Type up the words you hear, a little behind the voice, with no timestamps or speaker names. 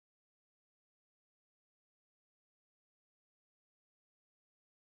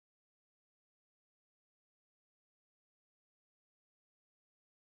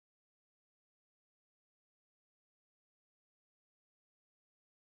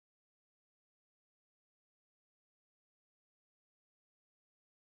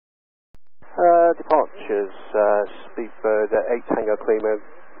Departures, Speedbird 8 Tango Lima,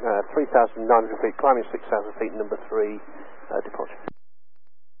 3,900 feet, climbing 6,000 feet, number 3, departure.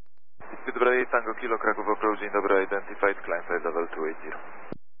 Speedbird 8 Tango Kilo, Krakow Approach, dzień dobry, identified, climb flight level 280.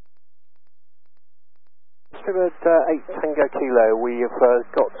 Speedbird 8 Tango Kilo, we've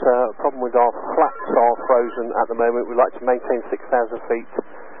got a problem with our flaps are frozen at the moment. We'd like to maintain 6,000 feet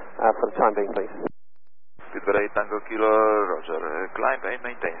for the time being, please. Speedbird 8 Tango Kilo, roger. Climb and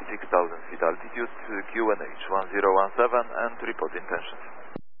maintain 6,000 feet altitude, QNH 1017 and report intentions.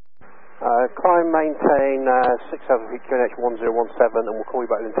 Climb, maintain 6,000 feet, QNH 1017, and we'll call you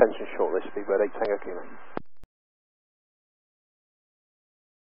back with intentions shortly, Speedbird 8 Tango Kilo.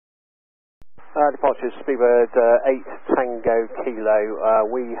 Departures, Speedbird 8 Tango Kilo.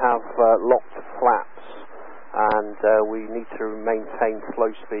 We have locked flaps and we need to maintain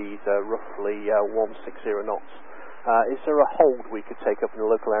flow speed roughly 160 knots. Is there a hold we could take up in the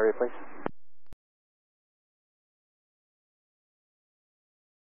local area, please?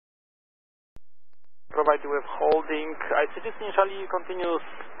 Provide you with holding. I suggest initially you continue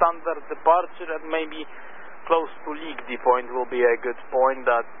standard departure and maybe close to Ligdi point will be a good point.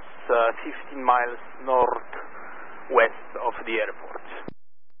 That's 15 miles northwest of the airport.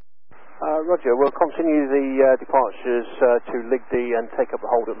 Roger, we'll continue the departures to Ligdi and take up the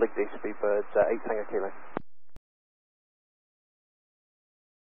hold at Ligdi, Speedbird 8 Tango Kilo.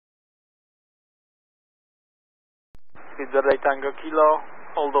 Speedbird 8 Tango Kilo,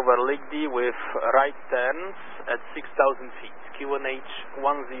 hold over Ligdi with right turns at 6,000 feet, QNH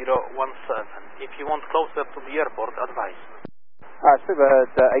 1017. If you want closer to the airport, advise.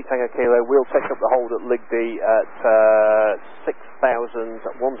 Speedbird 8 Tango Kilo, we'll take up the hold at Ligdi at 6,000,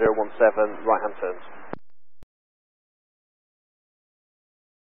 1017, right hand turns.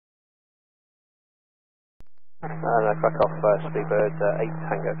 Krakow Speedbird 8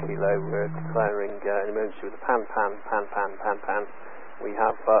 Tango Kilo, we're declaring an emergency with a pan. We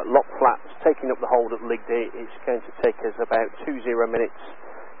have lock flaps taking up the hold at Ligdi. It's going to take us about 20 minutes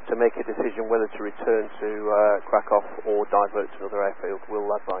to make a decision whether to return to Krakow or divert to another airfield. We'll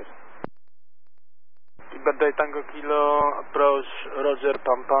advise. Speedbird 8 Tango Kilo, approach, roger,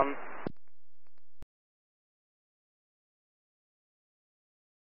 panpan.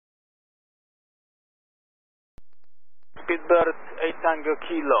 Speedbird 8 Tango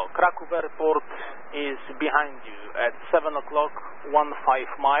Kilo, Krakow Airport is behind you at 7 o'clock, 15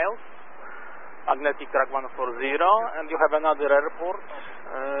 miles, magnetic track 140, and you have another airport,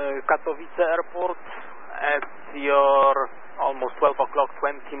 Katowice Airport, at your almost 12 o'clock,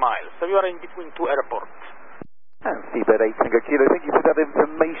 20 miles. So you are in between two airports. Speedbird 8 Tango Kilo, thank you for that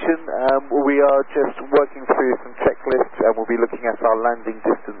information. We are just working through some checklists and we'll be looking at our landing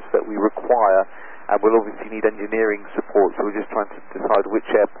distance that we require. And we'll obviously need engineering support, so we're just trying to decide which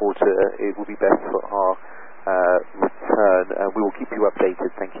airport it will be best for our return. We will keep you updated.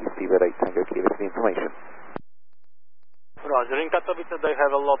 Thank you, Speedbird 8 Tango Kilo, for the information. Roger. In Katowice they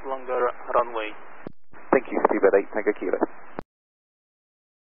have a lot longer runway. Thank you, Speedbird 8 Tango Kilo.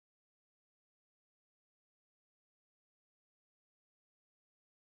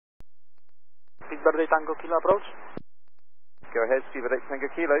 Speedbird 8 Tango Kilo approach. Go ahead, Speedbird 8 Tango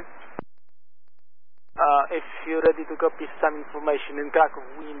Kilo. If you're ready to copy some information, in Krakow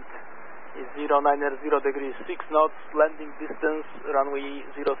wind is 090 degrees 6 knots, landing distance runway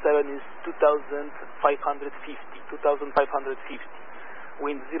 07 is 2,550,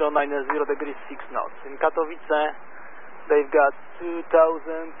 wind 090 degrees 6 knots. In Katowice they've got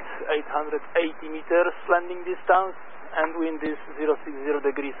 2,880 meters landing distance and wind is 060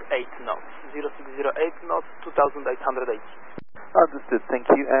 degrees 8 knots, 0608 knots, 2,880. Understood, thank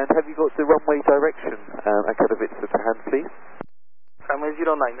you. And have you got the runway direction at Katowice to hand, please? Runway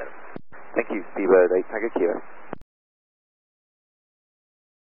 09. Thank you, Speedbird 8 Tango Kilo.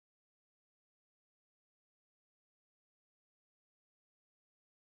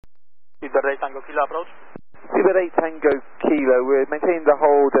 Speedbird 8 Tango Kilo approach. Speedbird 8 Tango Kilo, we're maintaining the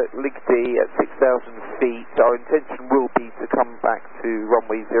hold at Ligdi at 6,000 feet. Our intention will be to come back to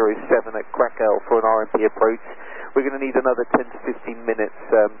runway 07 at Krakow for an RMP approach. We're going to need another 10 to 15 minutes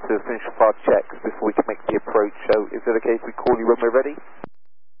to finish up our checks before we can make the approach. So is it okay if we call you when we're ready?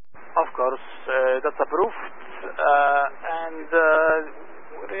 Of course, that's approved.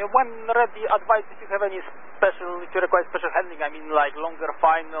 When ready, advise if you have any special, if you require special handling, I mean like longer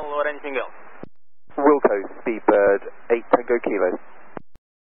final or anything else. Wilco, Speedbird 8 Tango Kilo.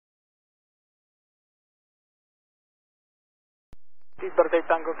 Speedbird 8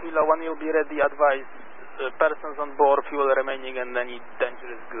 Tango Kilo, when you'll be ready, advise persons on board, fuel remaining, and any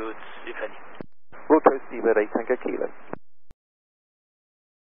dangerous goods, if any. Wilco, Speedbird 8 Tango Kilo.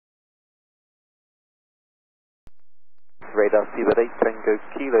 Radar Speedbird 8 Tango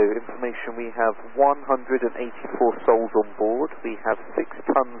Kilo. Information: we have 184 souls on board. We have 6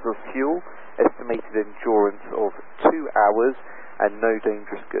 tons of fuel, estimated endurance of 2 hours, and no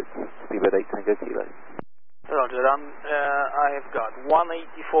dangerous goods. Speedbird 8 Tango Kilo. Roger, I've got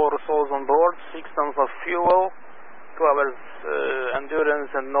 184 souls on board, 6 tons of fuel, 2 hours endurance,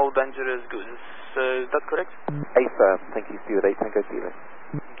 and no dangerous goods. Is that correct? Affirm. Thank you, Speedbird 8 Tango Kilo.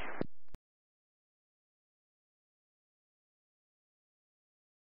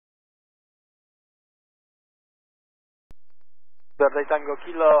 Speedbird 8 Tango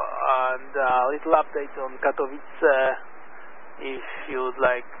Kilo, and a little update on Katowice, if you'd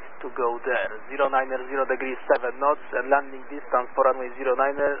like to go there. 090 degrees 7 knots, and landing distance for runway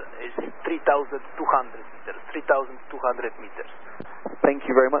 09er is 3,200 meters. 3,200 meters. Thank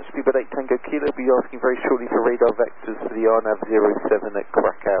you very much, Speedbird 8 Tango Kilo. We'll be asking very shortly for radar vectors for the RNAV 07 at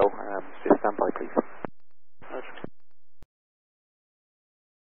Krakow. Just stand by, please. Okay.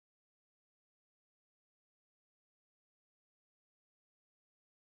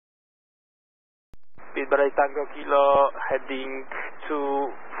 Speedbird 8 Tango Kilo, heading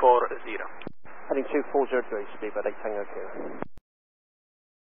 240. Heading 2403, Speedbird 8 Tango Kilo.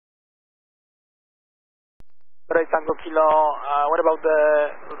 Speedbird 8 Tango Kilo, what about the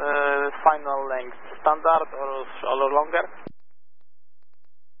final length? Standard or longer?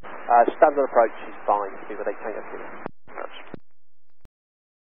 Standard approach is fine, Speedbird 8 Tango Kilo. Gotcha.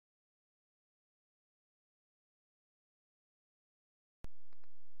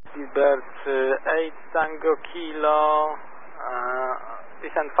 Speedbird 8 Tango Kilo,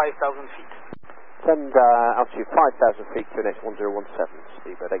 descend 5,000 feet. Send altitude 5,000 feet to next 1017,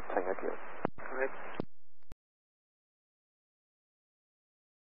 Speedbird 8 Tango Kilo. Correct.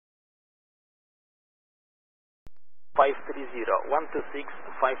 .530,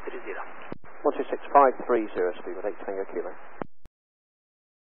 126.530. 126.530, Speedbird 8 Tango Kilo.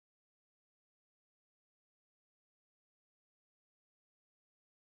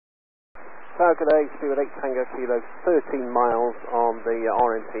 Good day, Speedbird 8 Tango Kilo, 13 miles on the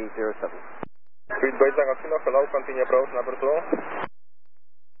RNP 07. Speedbird 8 Tango Kilo, hello, continue approach number 2.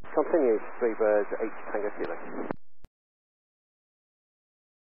 Continue, Speedbird 8 Tango Kilo.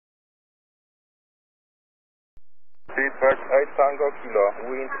 Speedbird 8 Tango Kilo,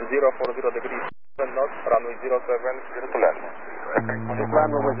 wind 040 degrees 7 knots, runway 07, clear to land. Just land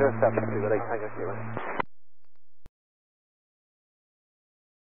runway 07, Speedbird 8 Tango Kilo.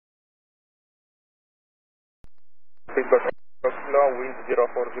 Speedbird 8 Tango Kilo, wind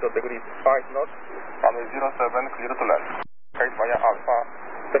 040 degrees 5 knots, runway 07, clear to land. Kite via Alpha,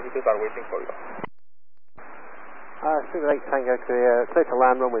 services are waiting for you. Speedbird 8 Tango clear to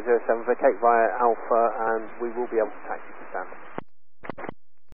land runway 07, vacate via Alpha, and we will be able to taxi to standard.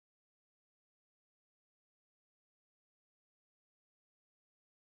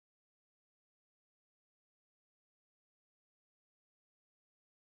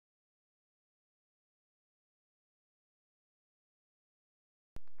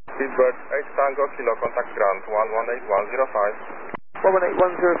 Speedbird 8 Tango Kilo, contact ground 118105.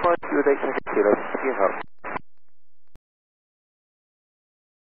 118105, Speedbird 8 Tango Kilo. You have.